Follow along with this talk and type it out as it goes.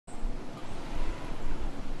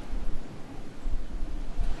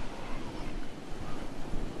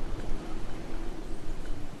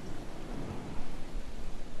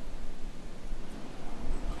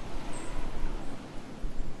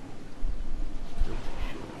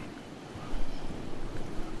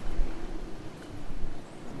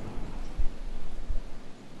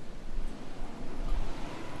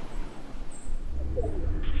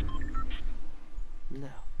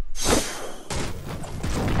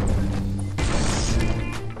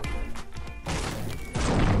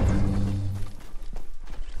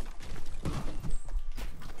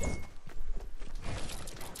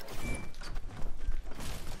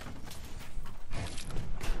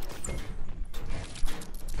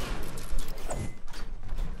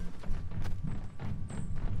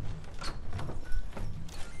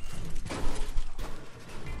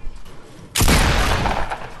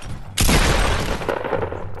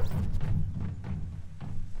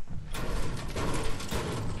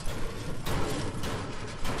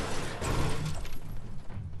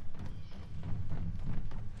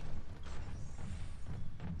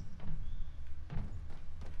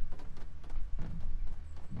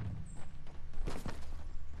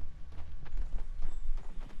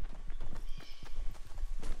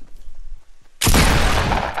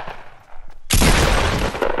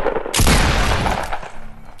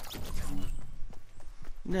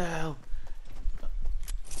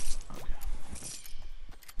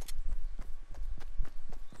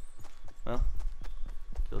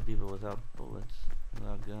without bullets,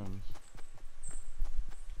 without guns.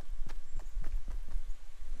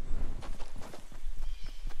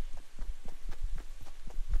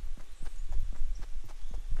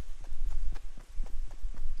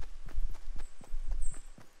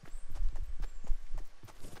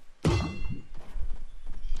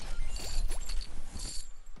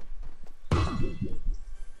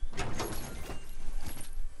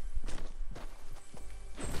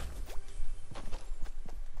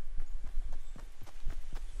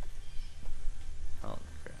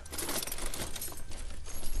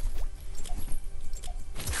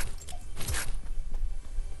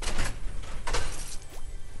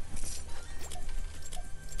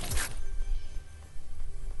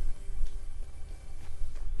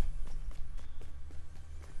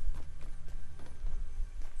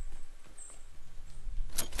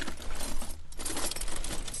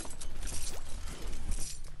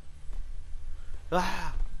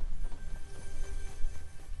 Ah!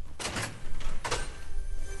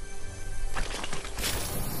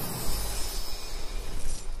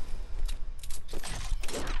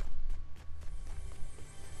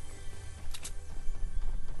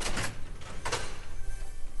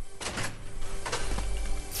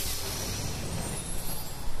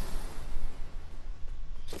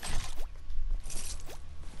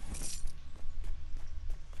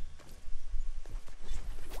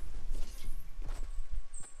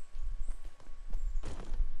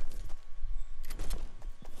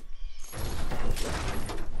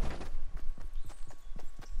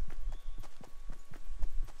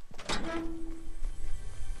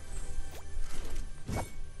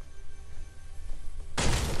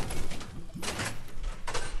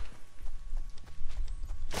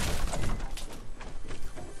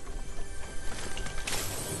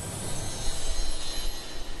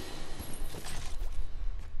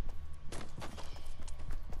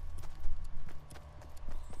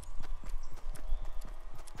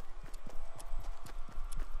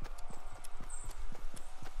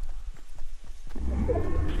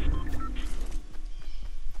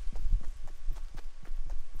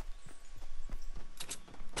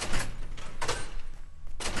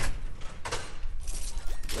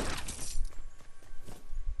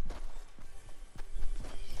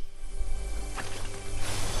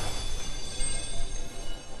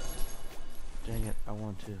 Dang it, I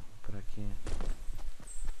want to, but I can't.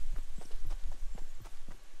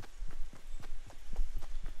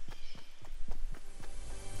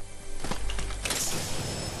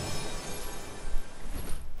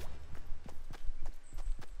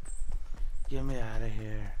 Get me out of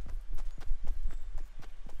here.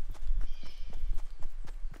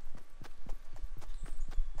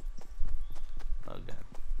 Oh God.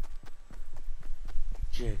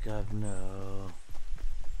 Jacob, no.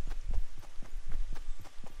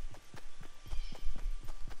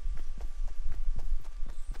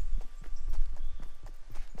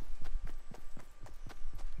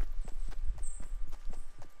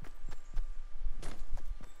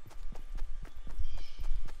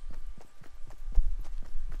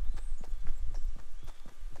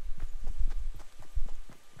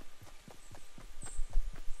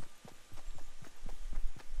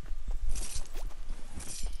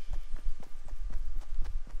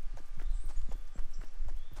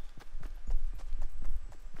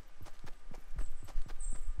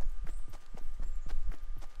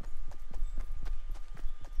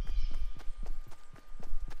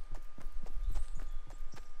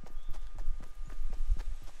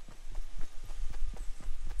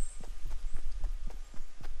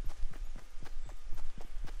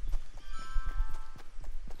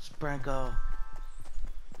 Branko.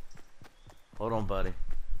 Hold on, buddy.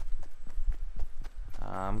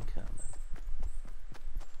 I'm coming.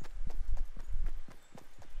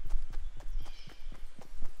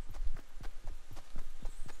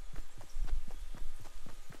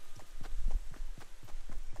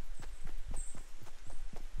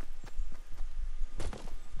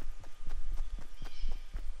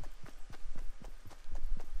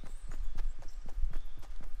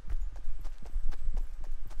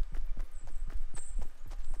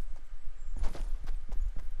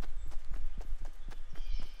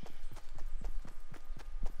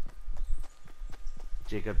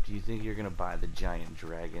 Jacob, do you think you're gonna buy the giant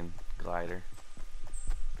dragon glider?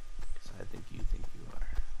 Because I think you are.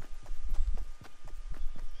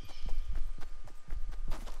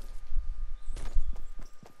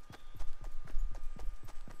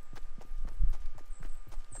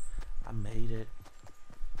 I made it.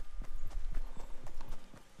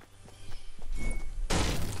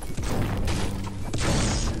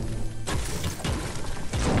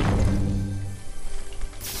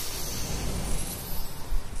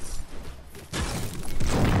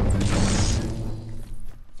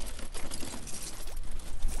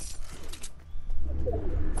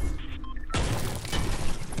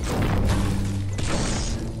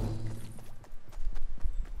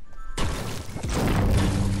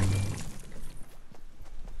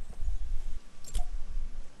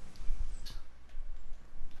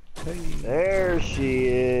 Hey. There she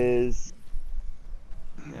is.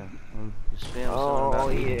 Yeah, well, you spam someone Oh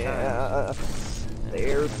about 80 times yeah. and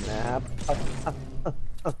There's and Snap.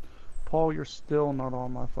 Paul, you're still not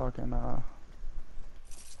on my fucking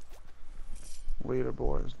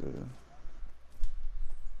leaderboards, dude.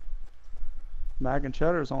 Mac and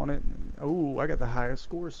Cheddar's on it. Oh, I got the highest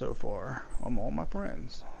score so far. I'm all my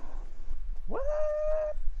friends. What?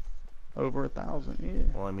 Over 1,000,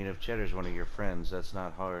 yeah. well, I mean, if Cheddar's one of your friends, that's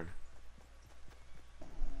not hard.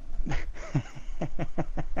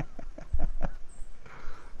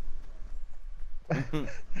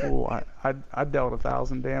 Oh, I dealt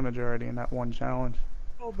 1,000 damage already in that one challenge.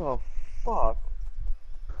 What the fuck?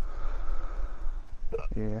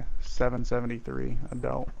 Yeah, 773 I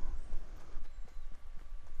dealt.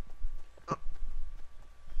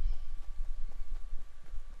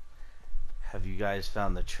 Have you guys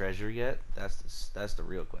found the treasure yet? That's the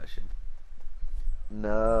real question.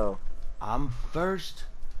 No. I'm first.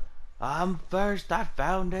 I'm first. I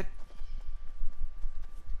found it.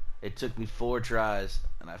 It took me 4 tries,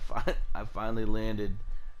 and I finally landed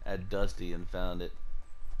at Dusty and found it.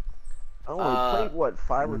 I only Uh, played what,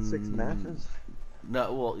 5 or 6 mm, matches?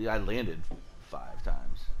 no, well, yeah, I landed 5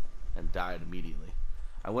 times and died immediately.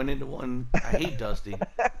 I went into one. I hate Dusty.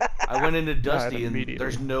 I went into Died Dusty and immediately.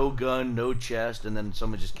 there's no gun, no chest, and then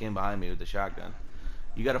someone just came behind me with a shotgun.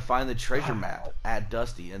 You got to find the treasure map at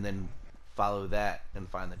Dusty and then follow that and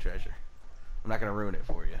find the treasure. I'm not gonna ruin it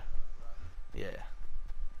for you. Yeah,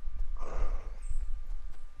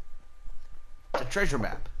 it's a treasure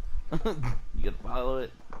map. You gotta follow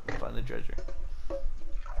it and find the treasure.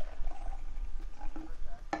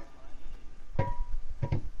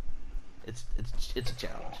 It's a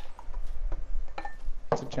challenge.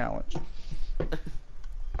 It's a challenge.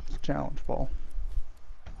 It's a challenge, Paul.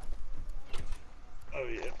 Oh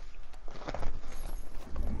yeah.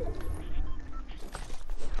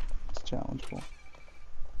 It's a challenge, Paul.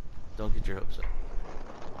 Don't get your hopes up.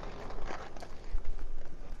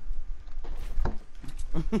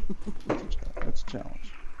 It's a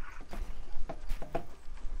challenge.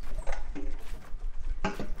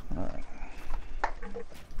 Alright.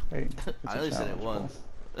 Hey, it's I a only said it challenge, once.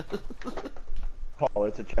 Paul,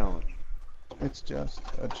 it's a challenge. Paul. It's just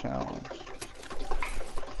a challenge.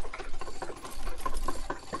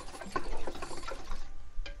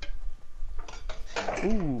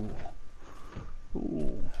 Ooh.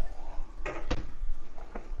 Ooh.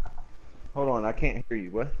 Hold on, I can't hear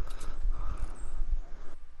you. What?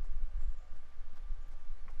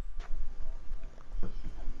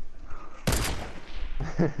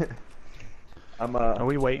 I'm Are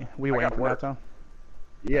we waiting got for work. that, Tom?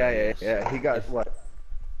 Yeah. Yes. He got If what?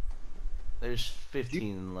 there's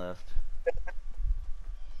 15 left,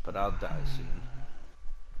 but I'll die soon.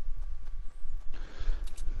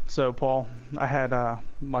 So, Paul, I had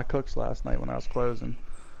my cooks last night when I was closing.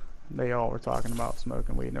 They all were talking about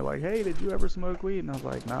smoking weed, and they're like, "Hey, did you ever smoke weed?" And I was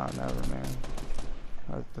like, "Nah, never,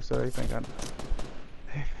 man." So they think I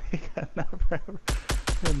never ever.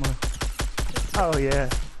 Oh yeah.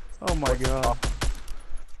 Oh my god.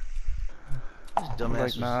 This dumbass like,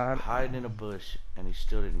 was nah. hiding in a bush, and he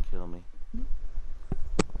still didn't kill me.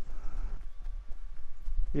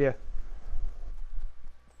 Yeah.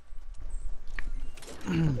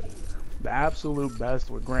 The absolute best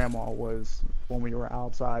with Grandma was when we were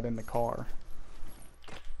outside in the car.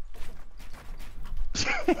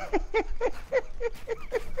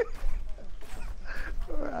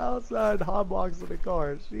 We're outside hotboxing the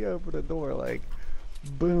car. She opened the door like,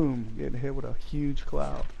 boom, getting hit with a huge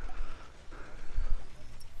cloud.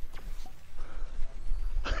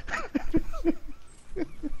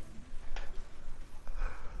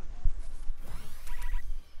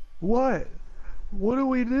 What? What do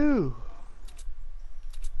we do?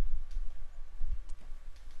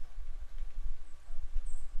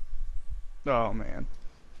 Oh man.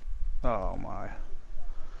 Oh my.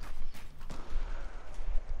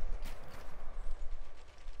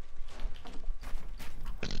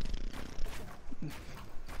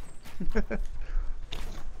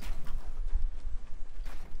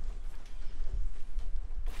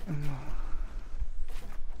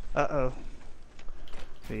 Uh-oh.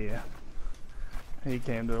 Yeah. He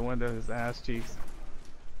came to the window, his ass cheeks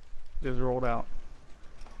just rolled out.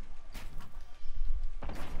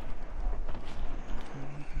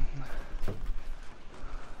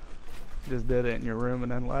 Just did it in your room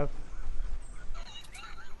and then left.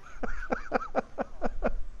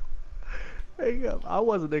 Hey, I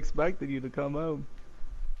wasn't expecting you to come home.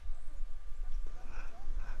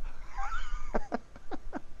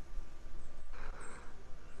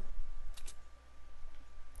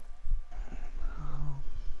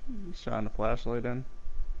 Shine the flashlight in.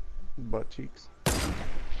 Butt cheeks.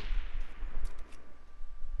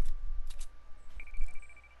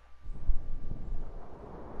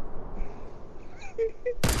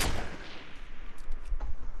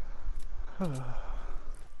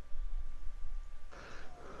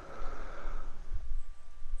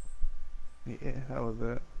 Yeah, that was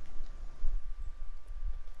it.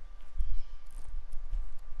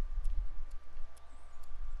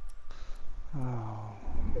 Oh,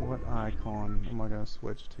 what icon am I gonna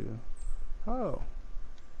switch to? Oh,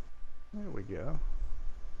 there we go.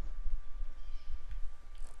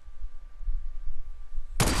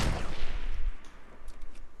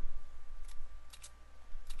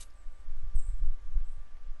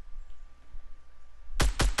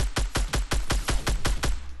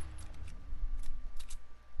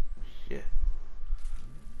 Shit.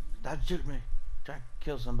 Stop shooting me. Try to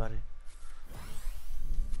kill somebody.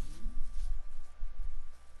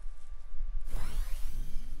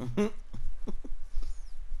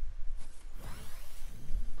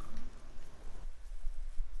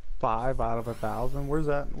 Five out of 1,000. Where's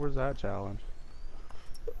that? Where's that challenge?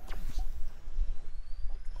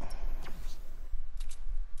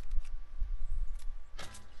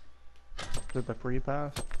 Is it the free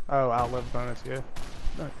pass? Oh, outlive bonus. Yeah.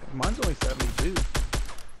 Okay. Mine's only 72.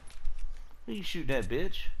 Who you shooting at,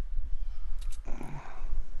 bitch?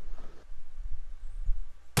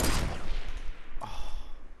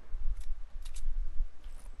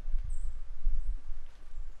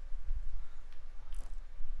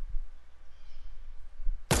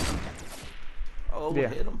 Oh, Yeah,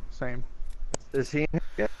 hit him. same. Is he?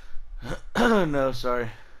 Yeah. No, sorry.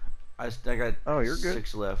 I got Oh, you're good.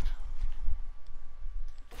 6 left.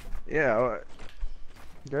 Yeah.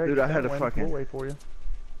 Greg, Dude, I don't had to win. fucking- We'll wait for you.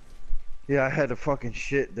 Yeah, I had to fucking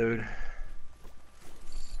shit, dude.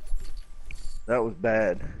 That was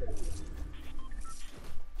bad.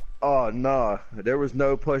 Oh no, there was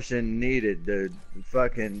no pushing needed, dude.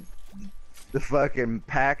 The fucking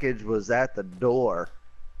package was at the door.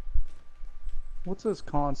 What's this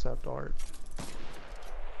concept art?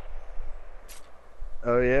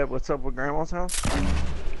 Oh yeah, what's up with Grandma's house?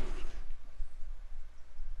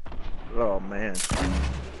 Oh man.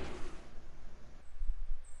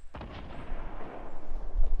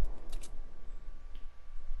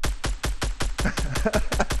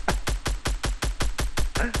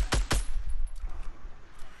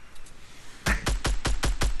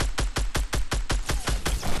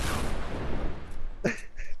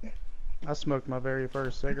 I smoked my very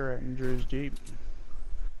first cigarette in Drew's Jeep.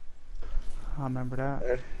 I remember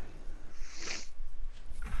that.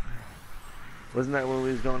 Wasn't that when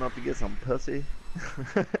we was going up to get some pussy?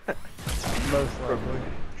 Most likely.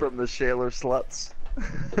 From the Shaler sluts.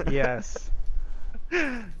 Yes.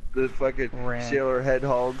 The fucking Rant. Shaler head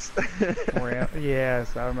hogs.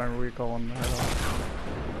 Yes, I remember we calling them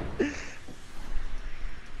that.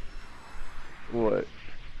 What?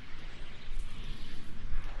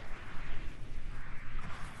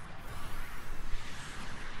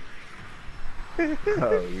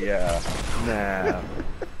 Oh yeah. Nah.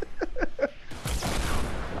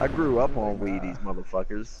 I grew up on Wheaties,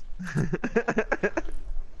 motherfuckers.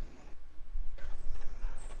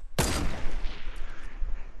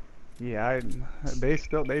 Yeah,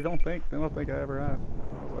 they don't think I ever have.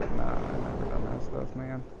 I was like, nah, I never done that stuff,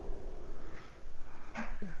 man.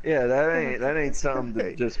 Yeah, that ain't something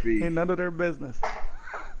to just be. Ain't none of their business.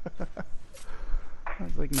 I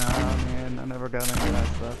was like, nah, man, I never got into that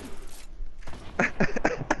stuff.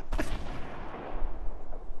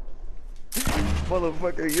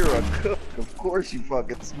 Motherfucker, you're a cook. Of course you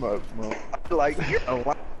fucking smoke, man. Like, you're a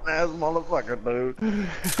lying ass motherfucker, dude.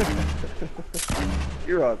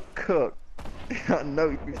 You're a cook. I know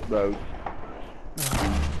you smoke.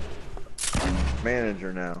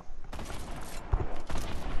 Manager now.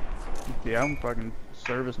 Yeah, I'm fucking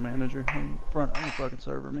service manager. I'm a fucking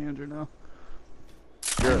server manager now.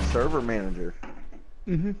 You're a server manager.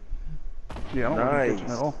 Mhm. Yeah, I don't work in the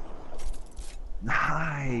kitchen at all.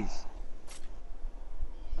 Nice.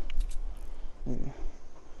 Yeah,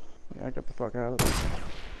 I got the fuck out of it.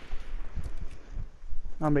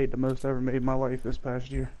 I made the most I ever made in my life this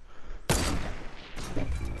past year.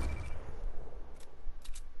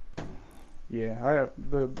 Yeah,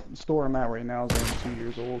 the store I'm at right now is only 2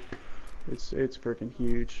 years old. It's freaking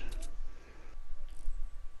huge.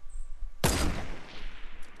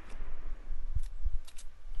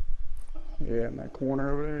 Yeah, in that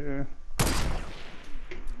corner over there, yeah.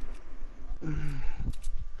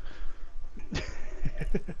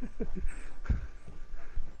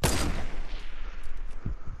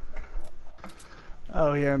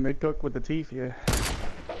 Oh yeah, and they cook with the teeth, yeah.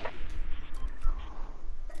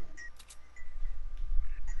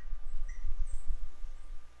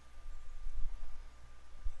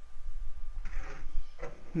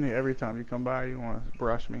 Yeah, every time you come by, you want to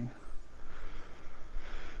brush me.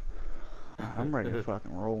 I'm ready to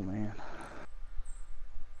fucking roll, man.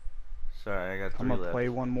 Sorry, I got I'm 3 gonna left. play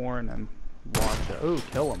one more and then watch it. Oh,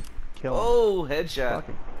 kill him. Kill him. Oh, headshot.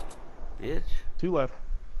 Fucking Bitch. 2 left.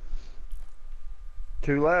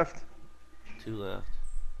 2 left. 2 left.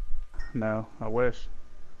 No, I wish.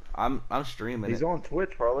 I'm streaming He's it. on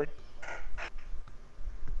Twitch, probably.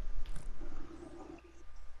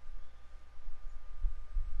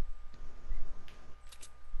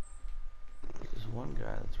 There's one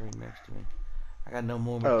guy that's right next to me. I got no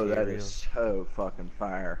more Oh, materials. that is so fucking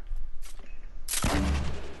fire.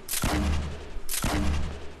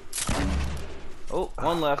 Oh,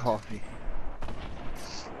 one left. Coffee.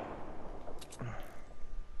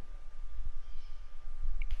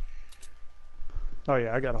 Oh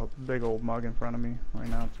yeah, I got a big old mug in front of me right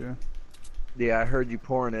now too. Yeah, I heard you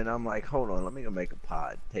pouring it. I'm like, hold on, let me go make a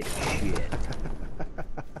pod. Take a shit.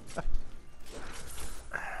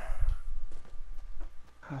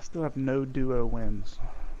 I still have no duo wins.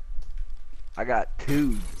 I got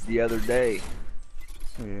 2 the other day.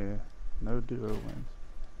 Yeah, no duo wins.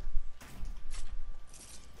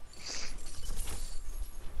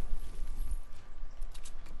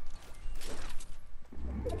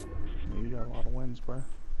 Yeah, you got a lot of wins, bro.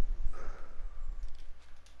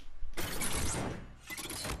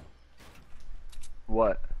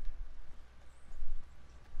 What?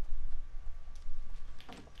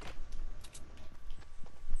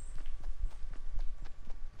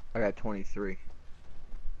 I got 23.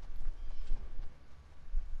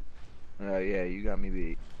 Oh yeah, you got me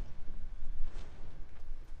beat.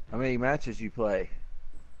 How many matches you play?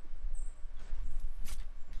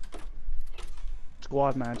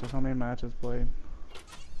 Squad matches. How many matches played?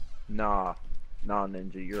 Nah. Nah,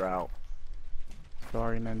 Ninja, you're out.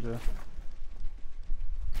 Sorry, Ninja.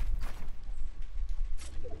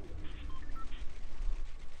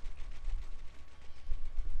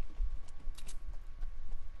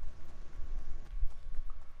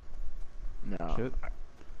 No. Shit.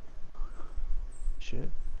 Shit.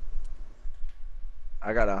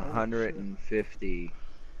 I got 150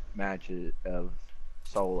 matches of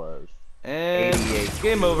solos. And 88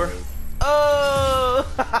 game over. duos. Oh!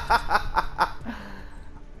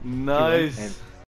 Did you win? Nice. And